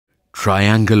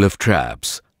triangle of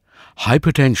traps,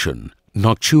 hypertension,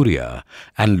 nocturia,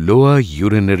 and lower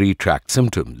urinary tract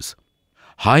symptoms.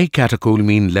 High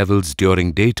catecholamine levels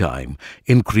during daytime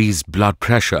increase blood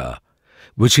pressure,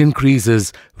 which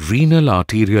increases renal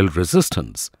arterial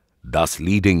resistance, thus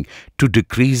leading to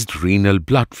decreased renal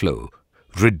blood flow,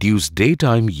 reduced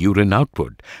daytime urine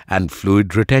output, and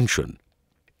fluid retention.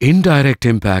 Indirect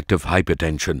impact of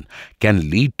hypertension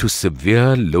can lead to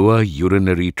severe lower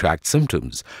urinary tract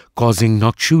symptoms, causing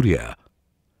nocturia.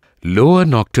 Lower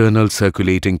nocturnal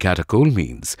circulating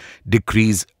catecholamines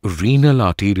decrease renal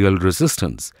arterial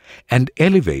resistance and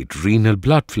elevate renal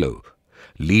blood flow,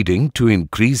 leading to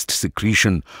increased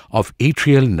secretion of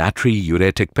atrial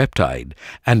natriuretic peptide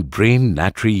and brain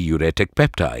natriuretic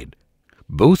peptide.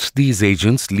 Both these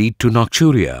agents lead to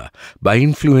nocturia by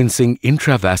influencing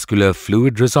intravascular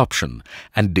fluid resorption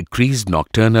and decreased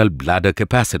nocturnal bladder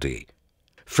capacity.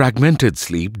 Fragmented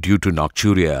sleep due to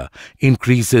nocturia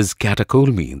increases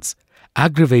catecholamines,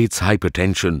 aggravates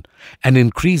hypertension, and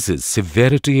increases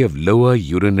severity of lower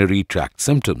urinary tract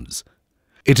symptoms.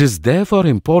 It is therefore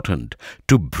important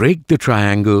to break the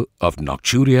triangle of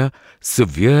nocturia,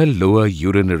 severe lower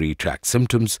urinary tract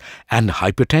symptoms, and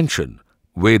hypertension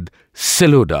with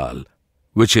Silodal,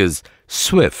 which is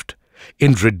swift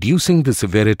in reducing the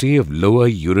severity of lower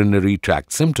urinary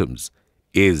tract symptoms,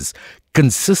 is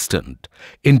consistent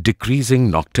in decreasing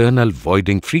nocturnal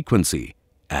voiding frequency,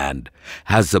 and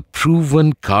has a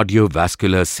proven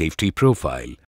cardiovascular safety profile.